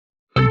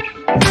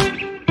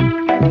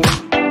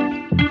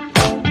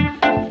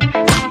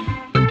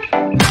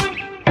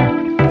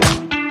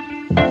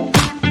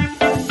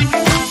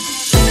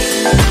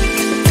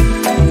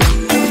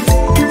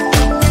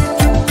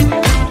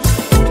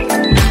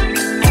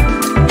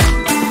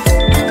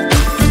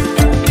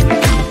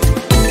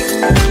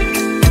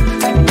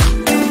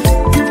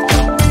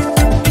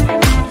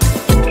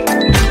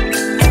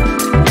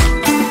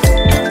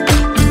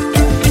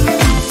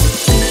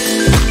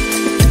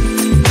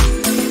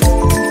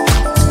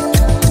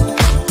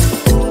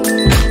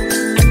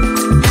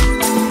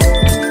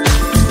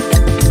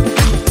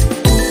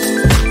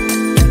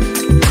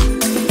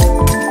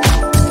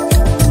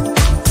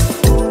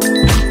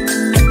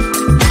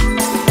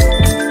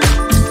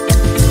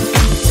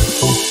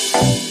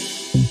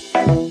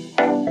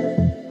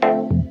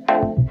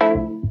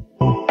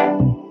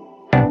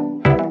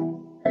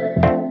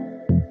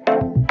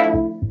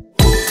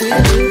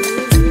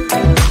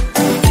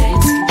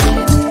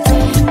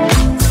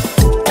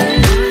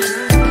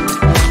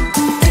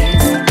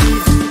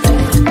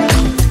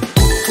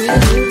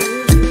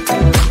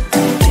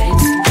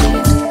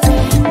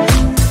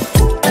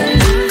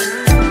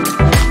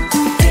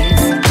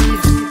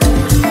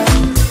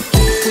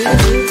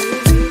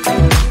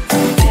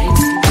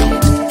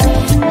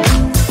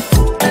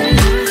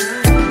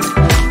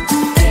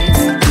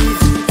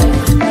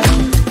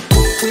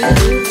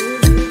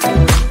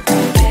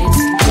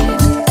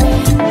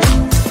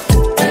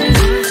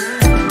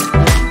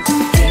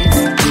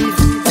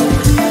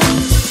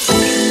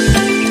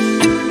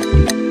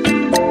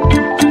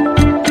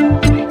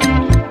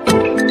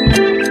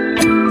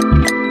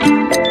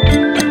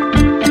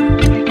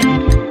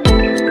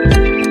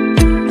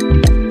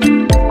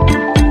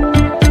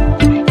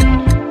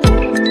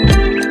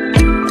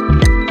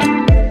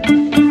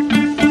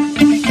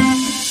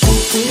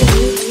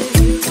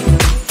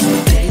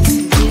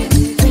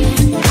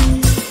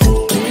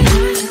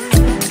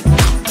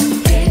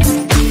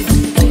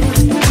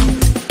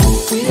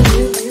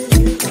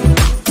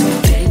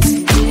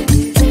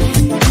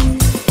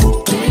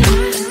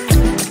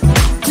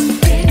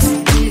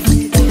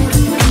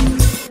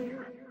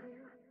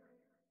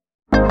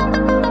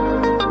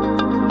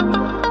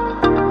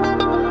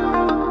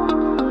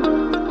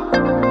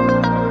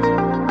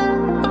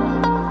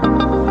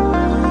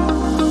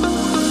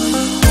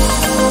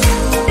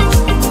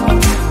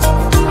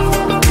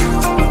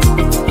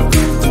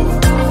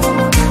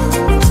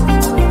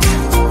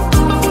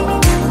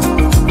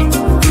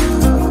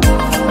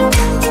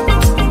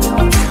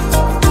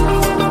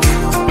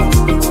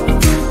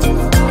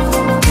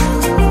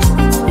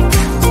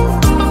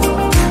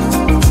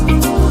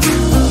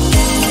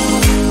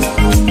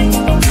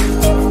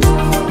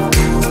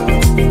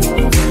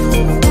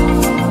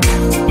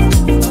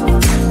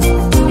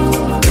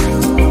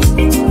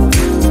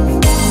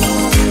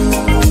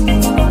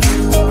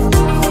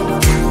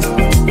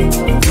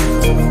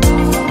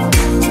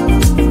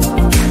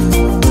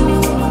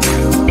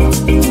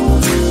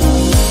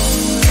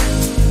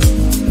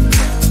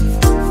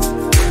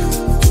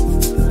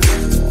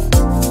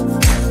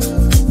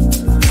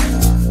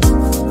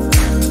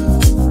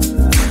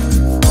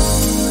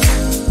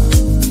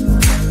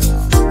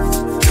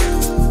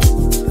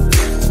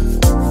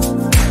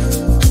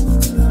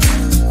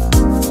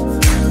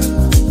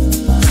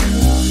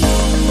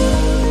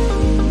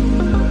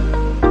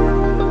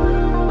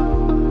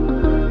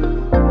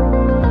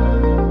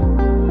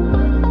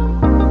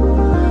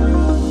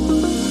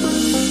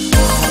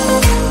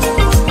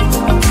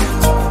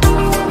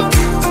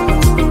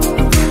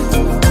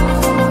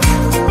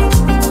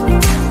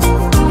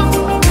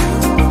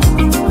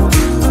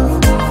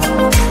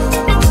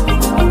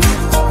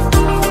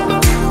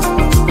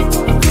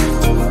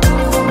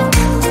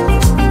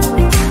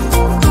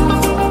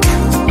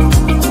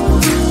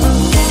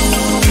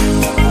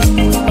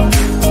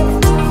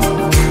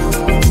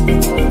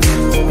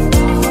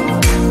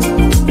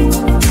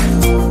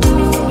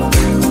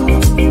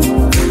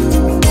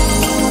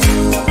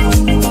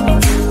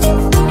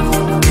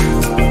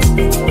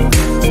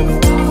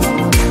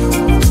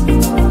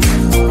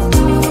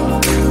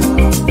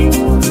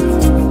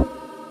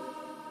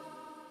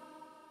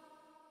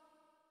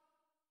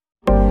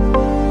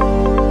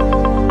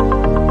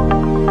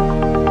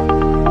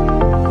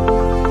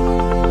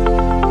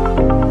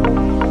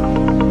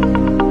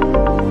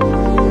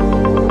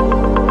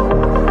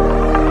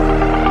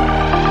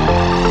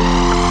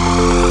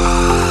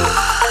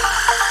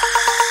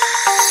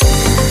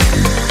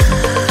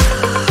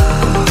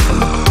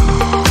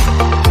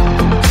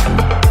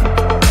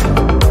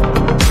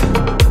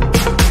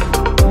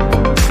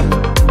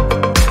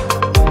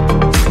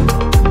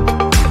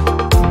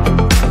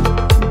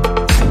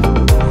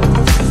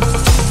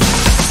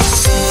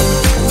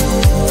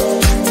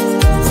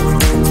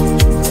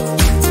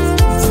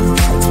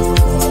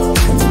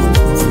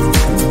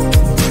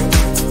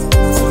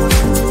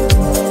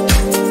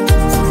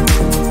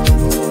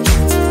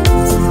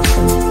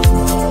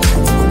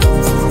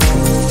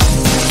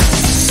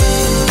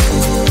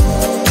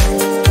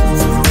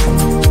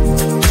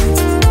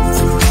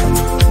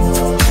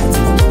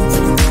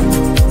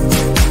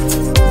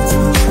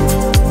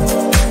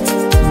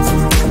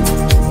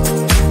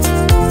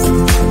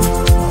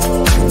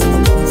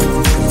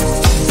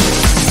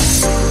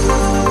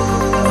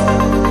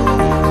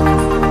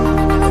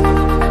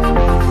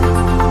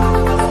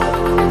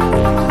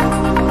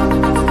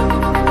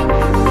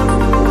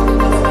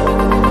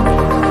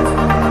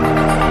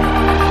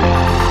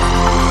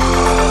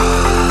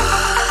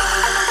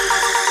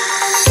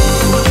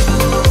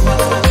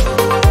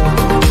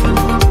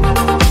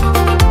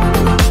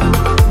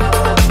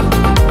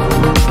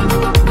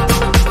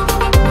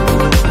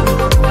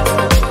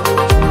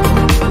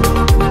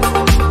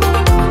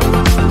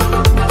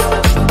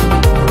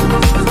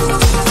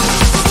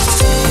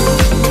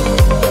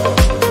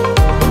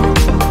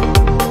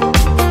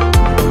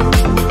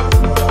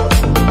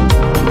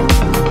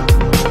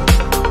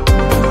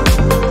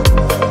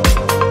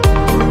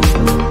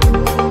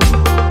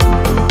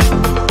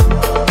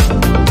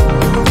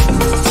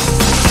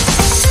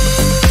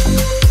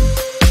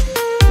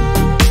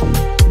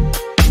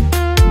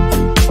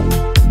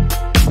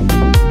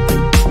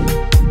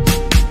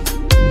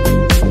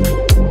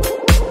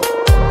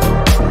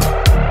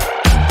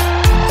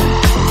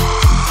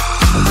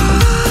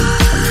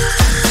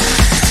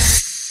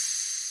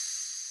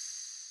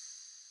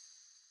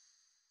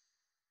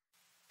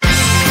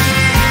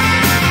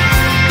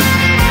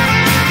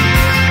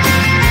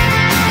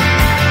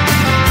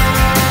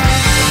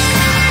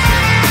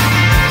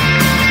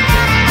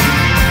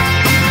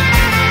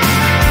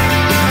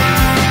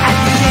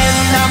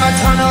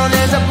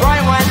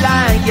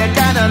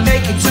gotta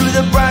make it to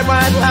the bright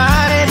white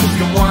line. And if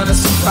you wanna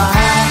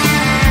survive,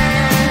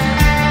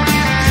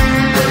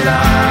 keep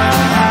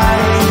alive.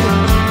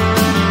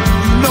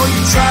 You know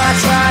you try,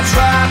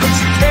 but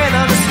you can't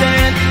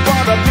understand why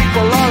the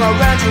people all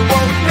around you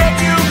won't let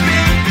you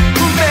be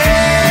who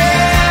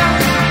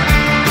man.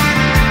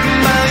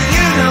 But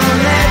you know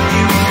that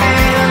you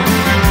can.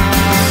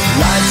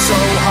 Life's so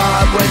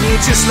hard when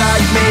you're just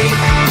like me,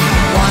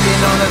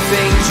 wanting all the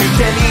things you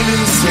can't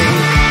even see.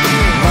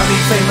 Money,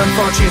 fame and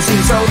fortune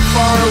seem so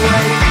far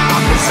away.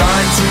 I'm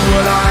resigned to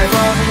a life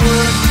of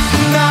work,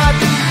 not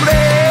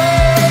play.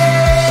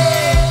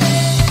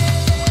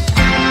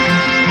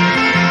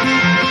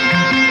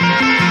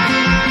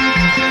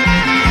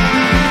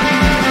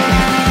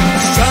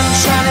 Sun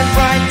shining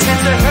bright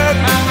tends to hurt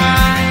my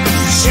eyes.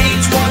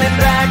 Shades worn in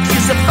black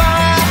is a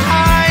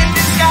fine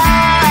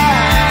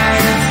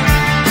disguise.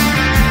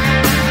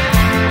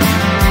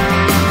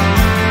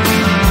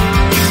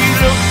 If you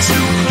look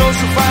too close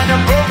you'll find a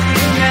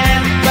broken man,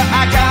 but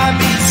I gotta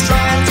be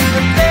strong to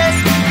the best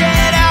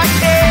that I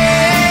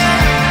can.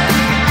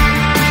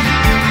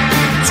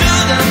 Do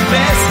the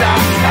best I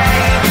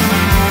can.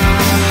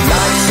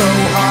 Life's so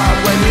hard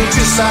when you're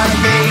just like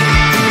me,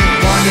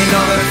 wanting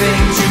all the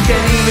things you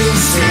can't even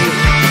see.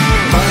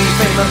 Money,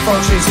 fame and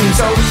fortune seem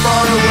so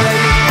far away.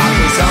 I'm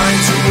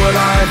resigned to a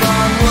life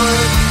on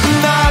work,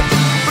 not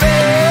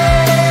play.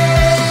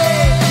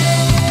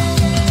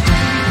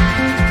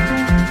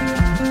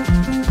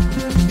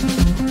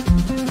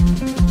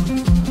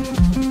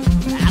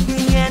 At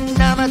the end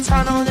of a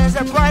tunnel there's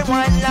a bright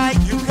white light.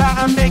 You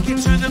gotta make it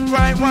to the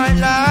bright white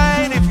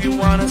line if you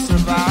wanna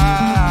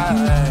survive.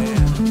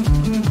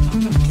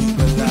 Keep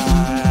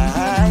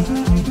alive.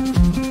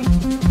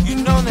 You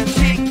know that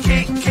kick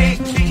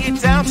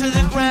it down to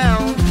the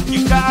ground. You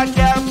gotta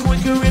get up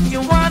quicker if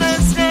you wanna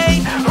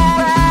stay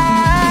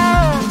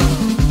around.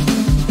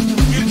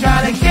 You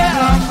gotta get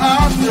up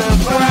off the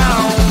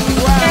ground.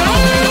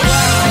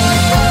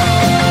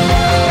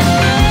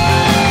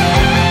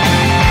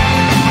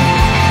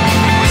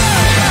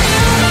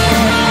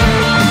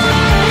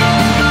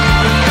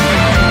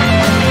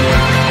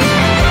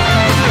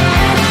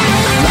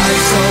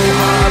 Life's so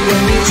hard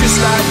when you're just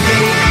like me,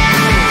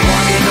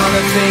 wanting all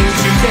the things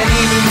you can't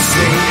even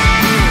see.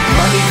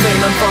 Money,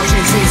 fame and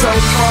fortune seem so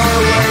far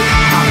away.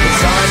 I'm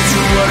resigned to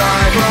what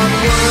I've run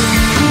work,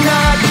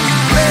 not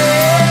play.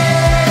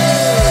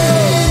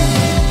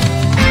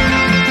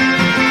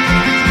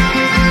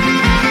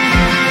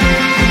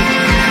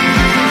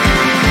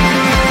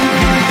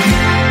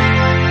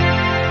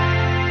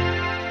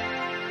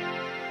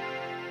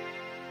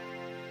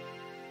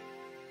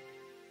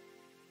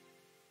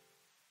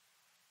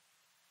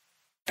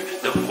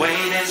 The way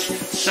this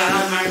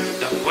summer,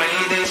 the way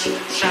this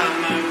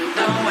summer,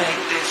 the way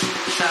this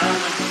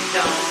summer,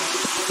 don't.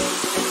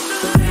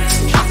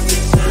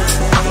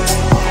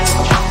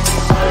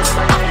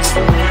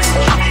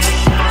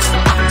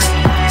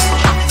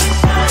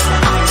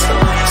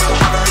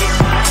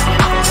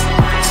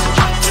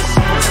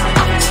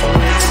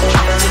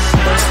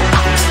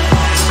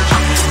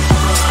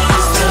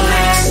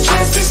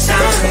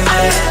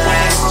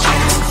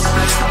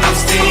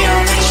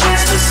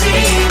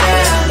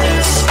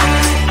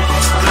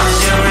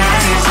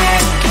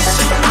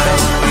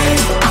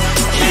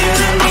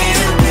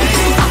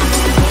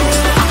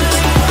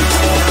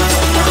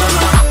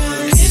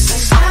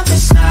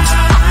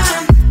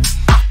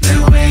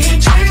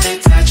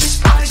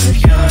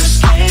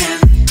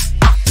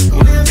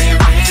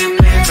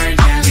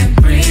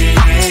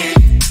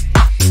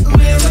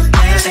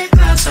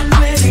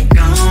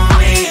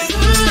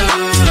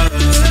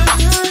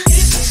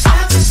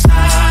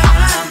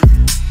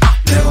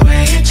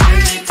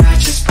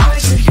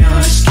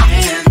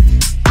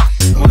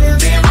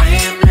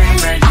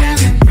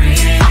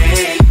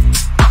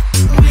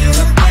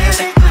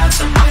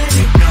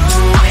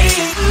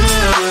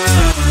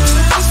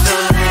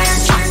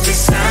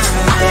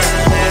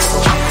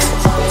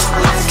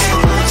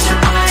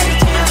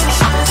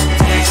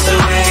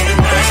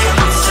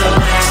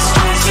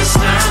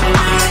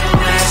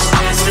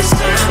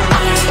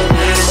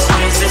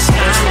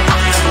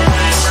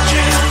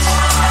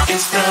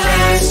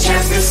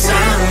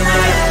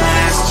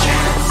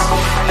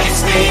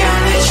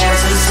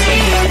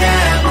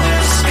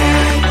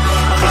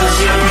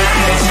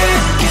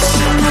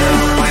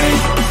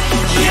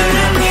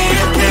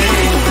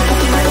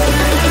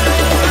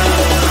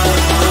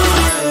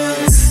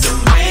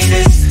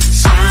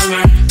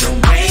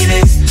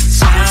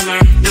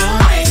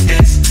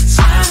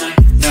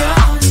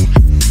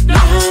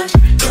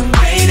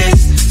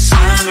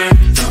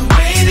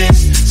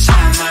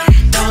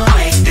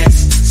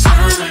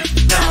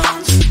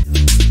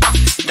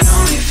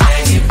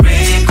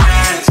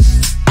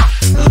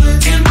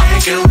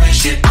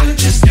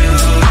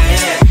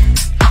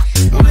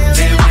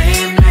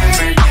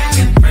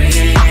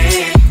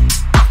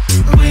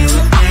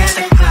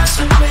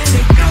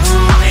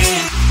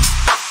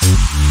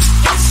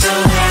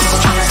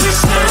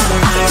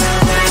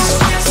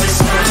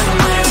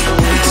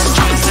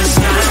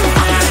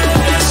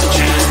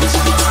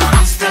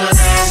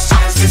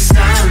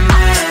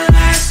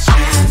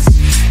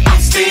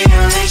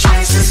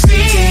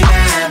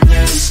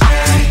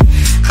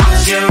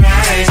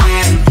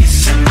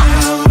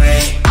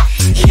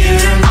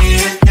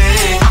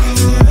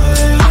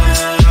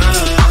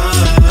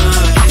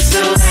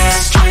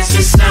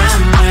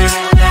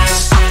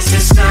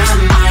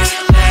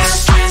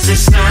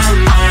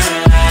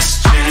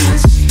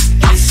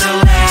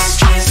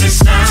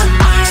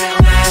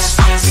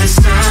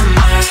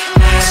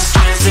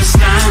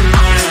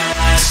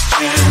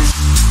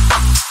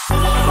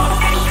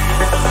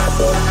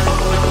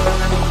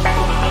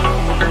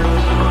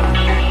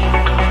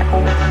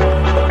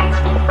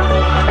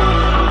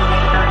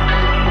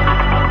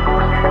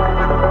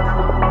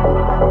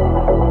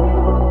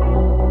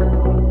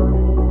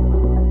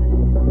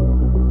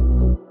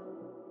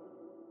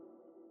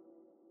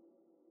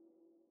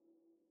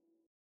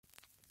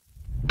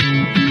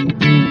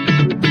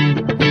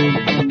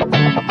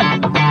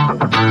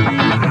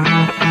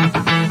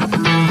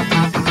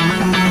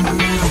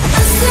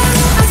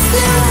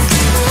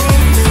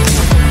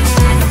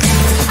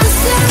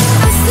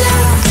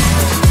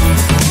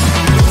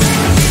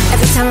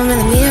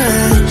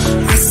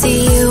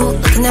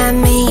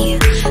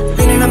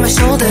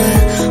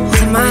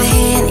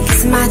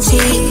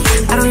 cheek.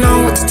 I don't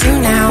know what to do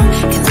now.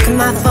 Can't look at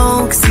my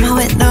phone, cause somehow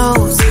it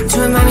knows to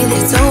remind me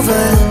that it's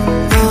over.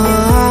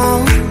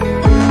 Oh,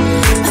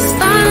 I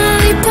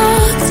finally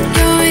blocked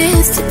your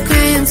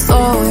Instagram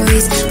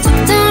stories, took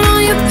down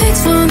all your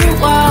pics from the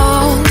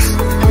walls.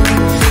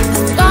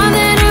 I thought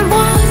that I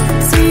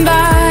want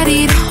somebody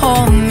to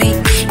hold me.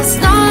 It's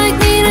not like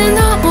me to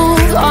not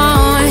move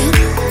on.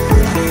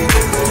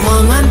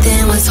 1 month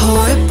in was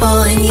horrible,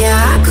 and yeah,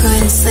 I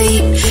couldn't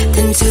sleep.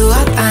 Then 2,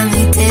 I finally